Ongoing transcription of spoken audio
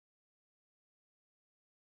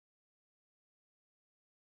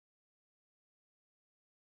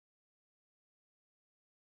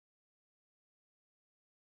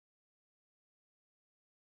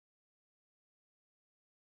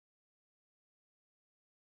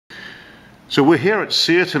So we're here at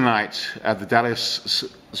SEER tonight at the Dallas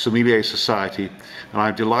Sommelier Society, and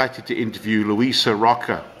I'm delighted to interview Luisa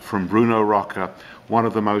Rocca from Bruno Rocca, one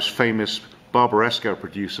of the most famous Barbaresco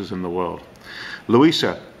producers in the world.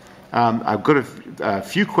 Luisa, I've got a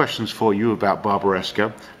few questions for you about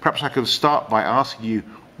Barbaresco. Perhaps I could start by asking you,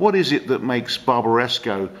 what is it that makes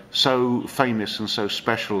Barbaresco so famous and so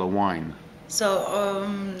special a wine? So,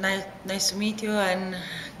 nice to meet you and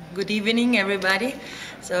good evening, everybody.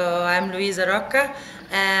 So, I'm Luisa Rocca,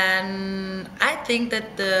 and I think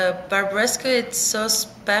that the Barbaresco is so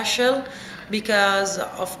special because,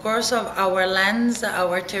 of course, of our lands,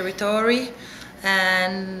 our territory,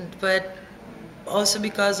 but also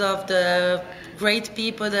because of the great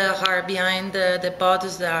people that are behind the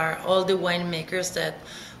bottles. That are all the winemakers that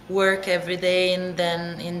work every day in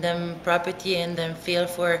them property and then feel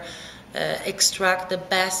for extract the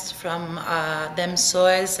best from them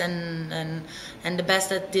soils and the best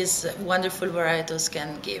that these wonderful varietals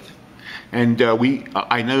can give. And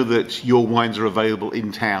I know that your wines are available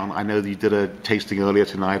in town. I know that you did a tasting earlier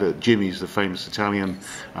tonight at Jimmy's, the famous Italian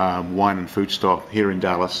wine and food store here in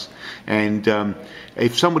Dallas. And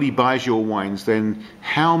if somebody buys your wines, then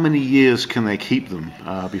how many years can they keep them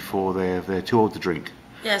before they're too old to drink?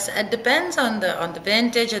 Yes, it depends on the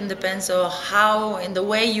vintage, and depends on how in the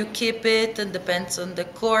way you keep it, and depends on the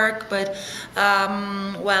cork. But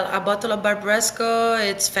well, a bottle of Barbaresco,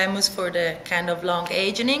 it's famous for the kind of long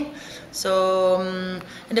aging. So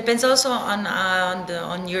it depends also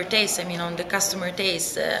on your taste. I mean, on the customer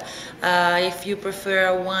taste. If you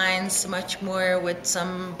prefer wines much more with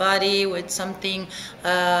some body, with something,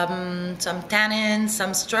 some tannins,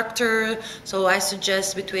 some structure. So I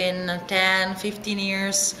suggest between 10, 15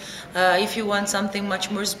 years. If you want something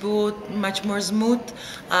much more smooth,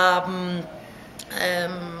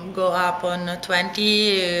 go up on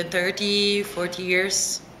 20, 30, 40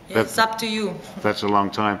 years. It's up to you. That's a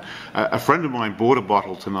long time. A friend of mine bought a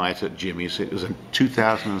bottle tonight at Jimmy's. It was in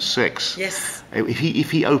 2006. Yes. If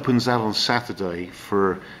he opens that on Saturday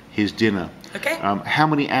for his dinner, okay. How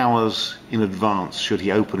many hours in advance should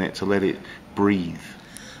he open it to let it breathe?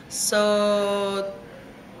 So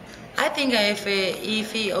I think if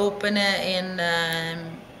he open it in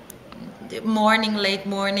the morning, late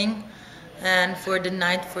morning, and for the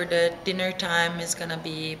night, for the dinner time, is gonna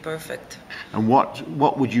be perfect. And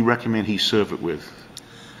what would you recommend he serve it with?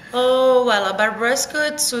 Oh well, a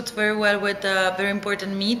Barbaresco suits very well with very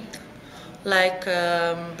important meat, like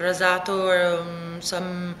brasato or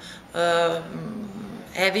some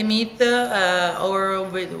heavy meat, or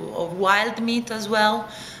with wild meat as well,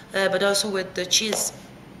 but also with the cheese.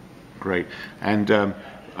 Great. And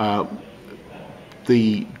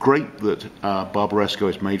the grape that Barbaresco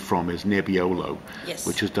is made from is Nebbiolo, yes,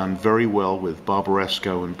 which has done very well with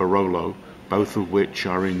Barbaresco and Barolo, both of which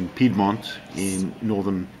are in Piedmont in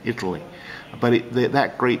northern Italy. But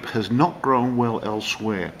that grape has not grown well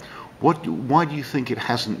elsewhere. Why do you think it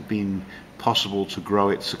hasn't been possible to grow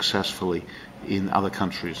it successfully in other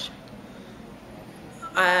countries?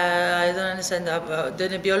 I don't understand about the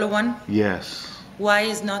Nebbiolo one. Yes. Why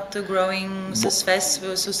is not growing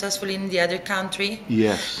successfully in the other country?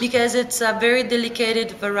 Yes. Because it's a very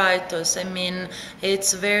delicate varieties. I mean,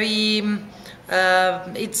 it's very,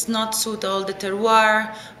 it's not suit all the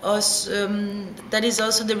terroir. Also, that is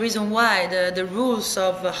also the reason why the rules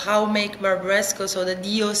of how make Barbaresco, so the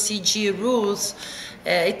DOCG rules,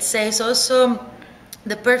 it says also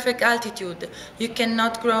the perfect altitude. You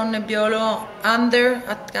cannot grow Nebbiolo under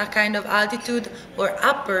a kind of altitude or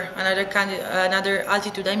upper another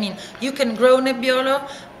altitude. I mean, you can grow Nebbiolo,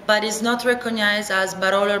 but it's not recognized as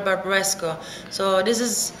Barolo or Barbaresco. So this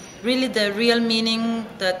is really the real meaning,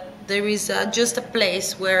 that there is just a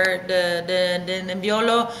place where the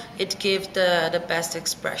Nebbiolo, it gives the best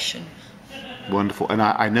expression. Wonderful. And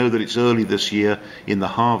I know that it's early this year in the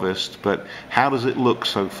harvest, but how does it look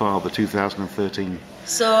so far, the 2013?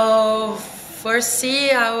 So, for see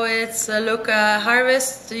how it's look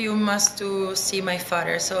harvest, you must to see my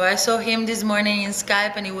father. So I saw him this morning in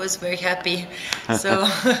Skype, and he was very happy. So,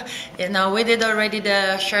 you know, we did already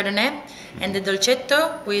the Chardonnay and the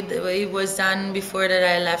Dolcetto. It was done before that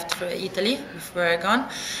I left for Italy, before I gone.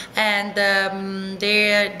 And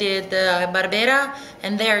they did Barbera,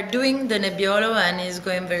 and they are doing the Nebbiolo, and it's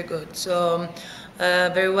going very good. So,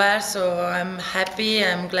 very well. So I'm happy.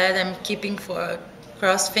 I'm glad. I'm keeping for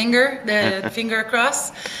the finger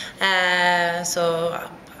cross. So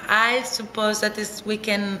I suppose that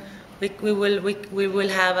we will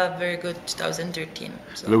have a very good 2013.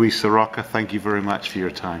 So. Luisa Rocca, thank you very much for your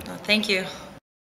time. Thank you.